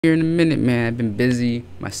Here in a minute, man. I've been busy.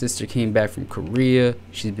 My sister came back from Korea.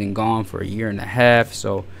 She's been gone for 1.5 years,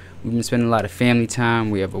 so we've been spending a lot of family time.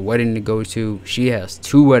 We have a wedding to go to. She has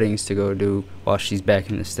 2 weddings to go to while she's back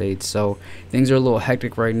in the States, so things are a little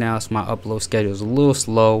hectic right now, so my upload schedule is a little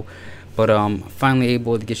slow, but I'm finally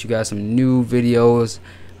able to get you guys some new videos.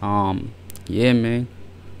 Yeah, man,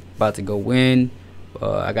 about to go in.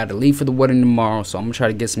 I got to leave for the wedding tomorrow, so I'm gonna try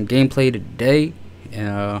to get some gameplay today,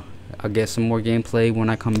 and I'll get some more gameplay when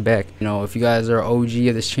I come back. You know, if you guys are OG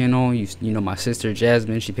of this channel, you know my sister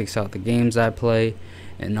Jasmine, she picks out the games I play,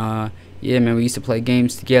 and yeah, man, we used to play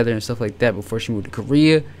games together and stuff like that before she moved to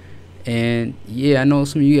Korea. And yeah, I know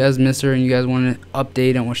some of you guys miss her and you guys want an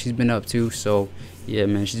update on what she's been up to. So yeah,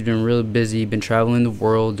 man, she's been really busy, been traveling the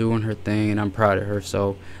world, doing her thing, and I'm proud of her.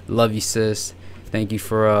 So love you, sis. Thank you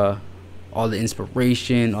for all the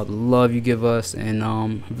inspiration, all the love you give us, and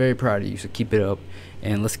I'm very proud of you, so keep it up.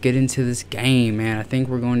 And let's get into this game, man. I think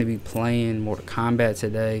we're going to be playing Mortal Kombat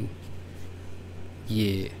today.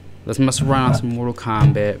 Yeah, let's mess around on some Mortal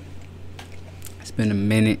Kombat. It's been a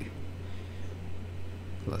minute.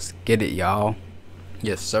 Let's get it, y'all.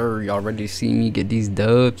 Yes, sir. Y'all ready to see me get these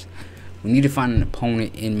dubs? We need to find an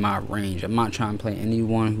opponent in my range. I'm not trying to play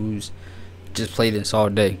anyone who's just played this all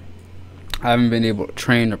day. I haven't been able to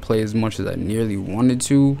train or play as much as I nearly wanted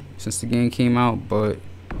to since the game came out, but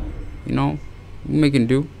you know, we making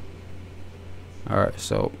do. Alright,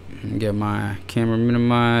 so I'm gonna get my camera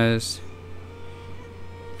minimized.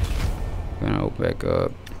 Gonna open back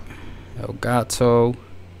up El Gato.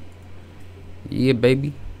 Yeah,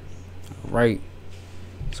 baby. Alright,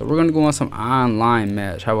 so we're gonna go on some online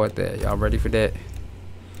match. How about that? Y'all ready for that?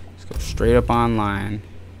 Let's go straight up online.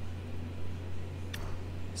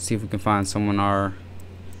 See if we can find someone our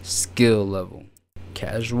skill level.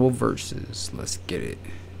 Casual versus. Let's get it.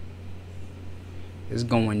 It's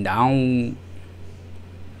going down.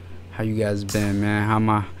 How you guys been, man? How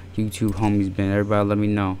my YouTube homies been? Everybody let me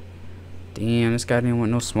know. Damn, this guy didn't want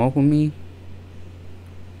no smoke with me.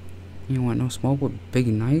 You didn't want no smoke with Big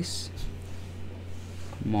Nyce?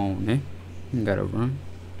 Come on, man. You gotta run.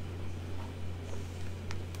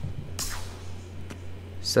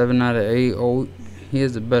 7 out of 8. Oh, he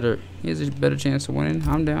has a better chance of winning.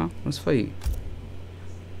 I'm down. Let's fight.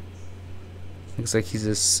 Looks like he's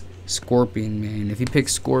a Scorpion, man. If he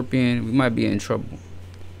picks Scorpion, we might be in trouble.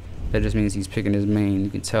 That just means he's picking his main. You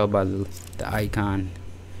can tell by the icon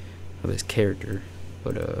of his character.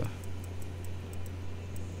 But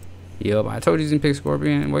yep, I told you he's gonna pick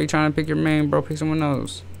Scorpion. Why you trying to pick your main, bro? Pick someone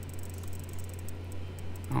else.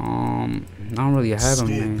 I don't really have him,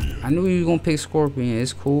 man. I knew you was gonna pick Scorpion.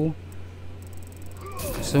 It's cool.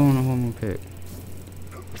 I still don't know who I'm gonna pick.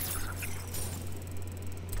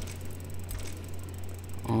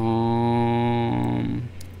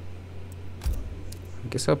 I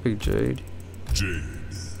guess I'll pick Jade.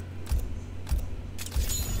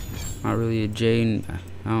 Not really a Jade.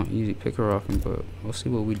 I don't usually pick her often, but we'll see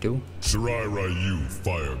what we do. Shirai Ryu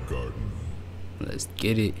Fire Garden. Let's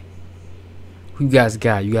get it. Who you guys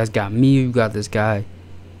got? You guys got me or you got this guy?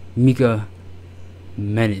 Mika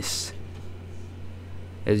Menace.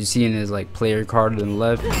 As you see in his like player card on the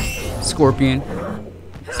left, Scorpion.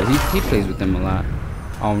 So he plays with them a lot.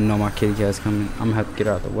 Oh no, my kitty cat's coming. I'm gonna have to get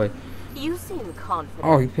out of the way. You seem confident.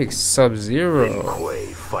 Oh, he picked Sub-Zero.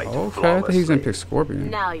 Okay, I thought he was gonna pick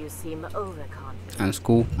Scorpion. Now you seem overconfident. That's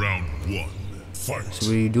cool. Round 1. Fight. So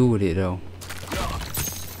what do you do with it though?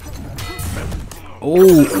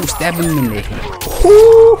 Oh, stab him in the head.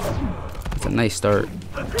 Woo! That's a nice start.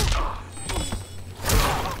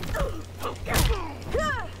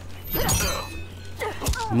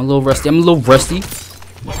 I'm a little rusty.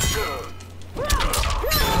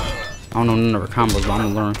 I don't know none of her combos, but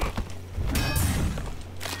I'm gonna learn.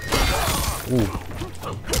 Ooh.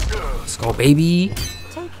 Let's go, baby.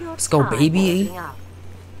 Let's go, baby.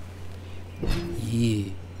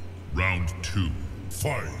 Yeah. Round 2.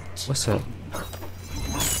 Fight. What's up?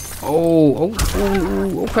 Oh,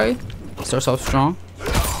 okay. Starts off strong.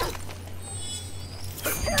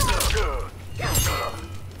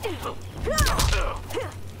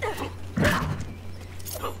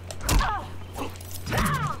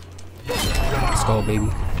 Let's go, baby.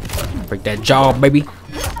 Break that jaw, baby.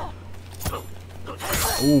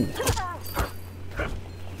 Ooh.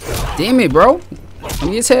 Damn it, bro. Let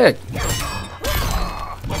me attack.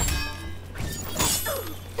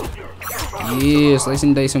 Yeah, slice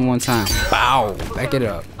and dice in one time. Bow. Back it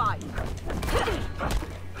up.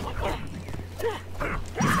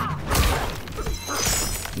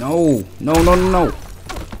 No.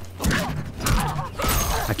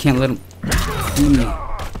 I can't let him do me.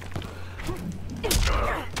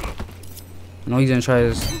 I know he's gonna try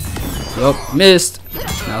this. Yup, missed.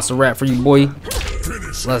 Now it's a wrap for you, boy.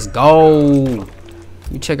 Let's go.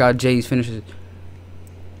 Let me check out Jay's finishes.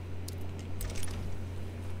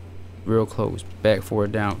 Real close. Back 4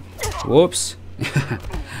 down. Whoops.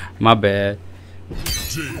 My bad.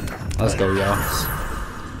 Let's go, y'all.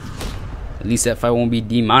 At least that fight won't be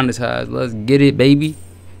demonetized. Let's get it, baby.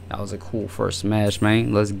 That was a cool first smash,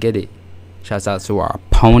 man. Let's get it. Shouts out to our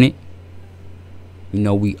opponent. You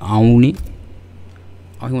know we own it.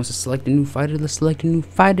 Oh, he wants to select a new fighter. Let's select a new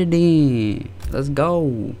fighter then. Let's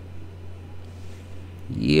go.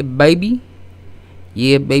 Yeah, baby.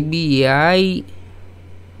 Yeah, baby. Yeah, aight.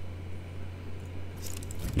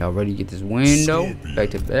 Y'all ready to get this win, though?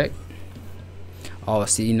 Back to back. Oh,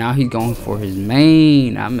 see, now he's going for his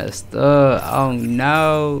main. I messed up. Oh,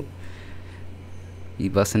 no. He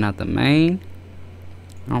busting out the main.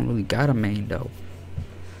 I don't really got a main, though.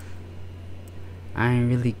 I ain't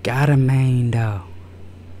really got a main, though.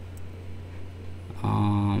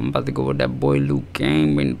 I'm about to go with that boy Luke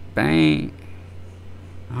Gaming. Bang.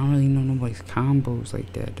 I don't really know nobody's combos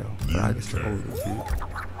like that, though. But I guess they're older, man.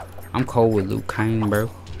 I'm cold with Luke Kane, bro.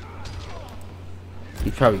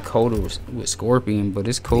 He's probably colder with Scorpion, but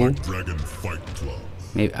it's cool.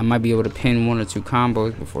 Maybe I might be able to pin 1 or 2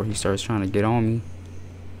 combos before he starts trying to get on me.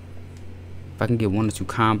 If I can get 1 or 2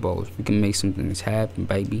 combos, we can make some things happen,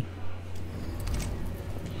 baby.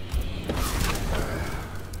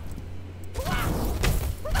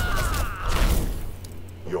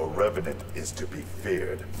 Your revenant is to be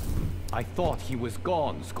feared. I thought he was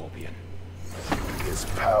gone, Scorpion. His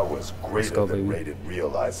powers greater than Raiden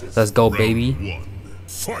realizes. Let's go, baby.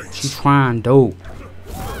 Fight. She's trying dope.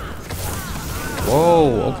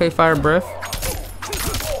 Whoa, okay, fire breath.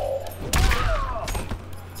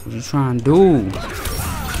 What you trying to do?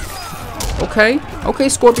 Okay, okay,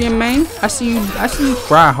 Scorpion main. I see you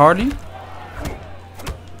try harding.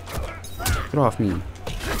 Get off me.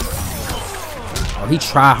 Oh, he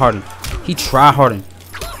try harding. He try harding.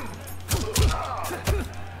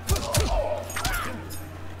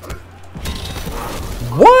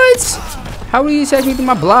 What? How did he attack me through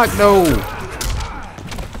my block though?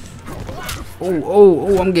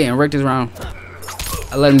 Oh, I'm getting wrecked this round.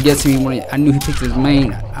 I let him get to me when I knew he picked his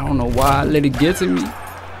main. I don't know why I let it get to me.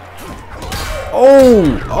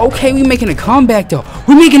 Oh, okay, we making a comeback though.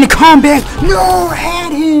 We're making a comeback. No, I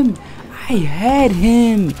had him. I had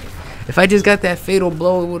him. If I just got that fatal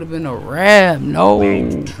blow, it would have been a wrap. No.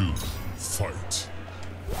 Round 2. Fight.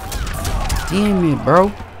 Damn it,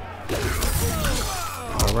 bro.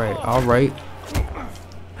 All right.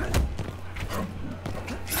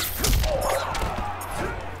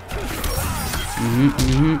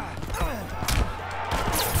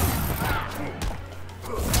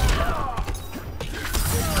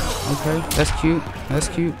 Okay, that's cute. That's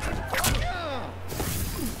cute.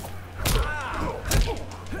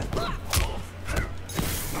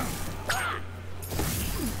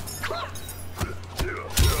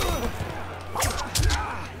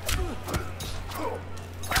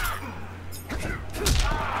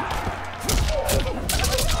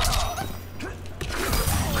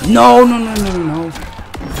 No.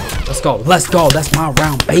 Let's go. That's my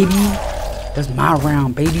round, baby. That's my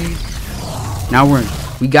round, baby. Now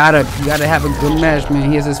we gotta have a good match, man.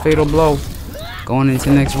 He has his fatal blow going into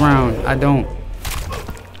the next round. I don't.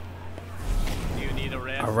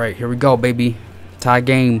 All right, here we go, baby. Tie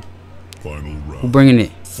game. Final round. Who bringing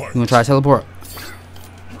it? Fight. You gonna try to teleport?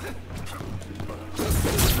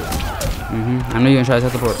 I know you're gonna try to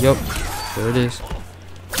teleport. Yup. There it is.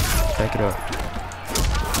 Back it up.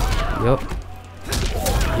 Yup.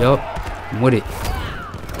 I'm with it.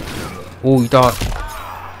 Oh, you thought.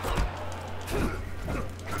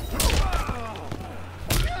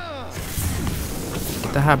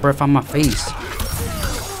 Get the hot breath on my face.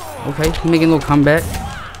 Okay, he's making a little comeback.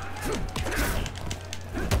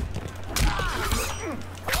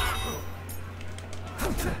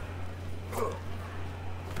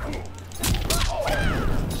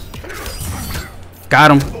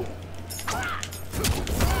 Got him.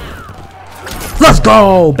 Let's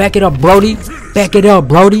go! Back it up, Brody. Back it up,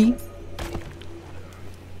 Brody.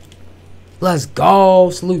 Let's go.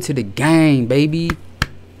 Salute to the gang, baby.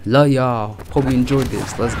 Love y'all. Hope you enjoyed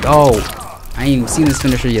this. Let's go. I ain't even seen this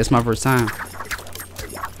finisher yet. It's my first time.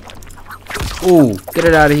 Ooh, get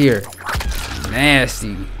it out of here.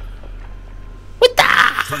 Nasty. What the?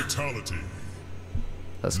 Fatality.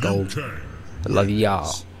 Let's go. I love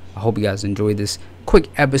y'all. I hope you guys enjoyed this quick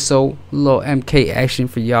episode. Little MK action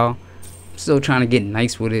for y'all. Still trying to get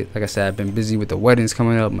nice with it. Like I said, I've been busy with the weddings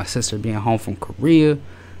coming up, my sister being home from Korea,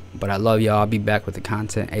 but I love y'all. I'll be back with the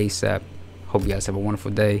content ASAP. Hope you guys have a wonderful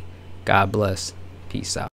day. God bless.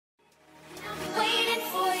 Peace out.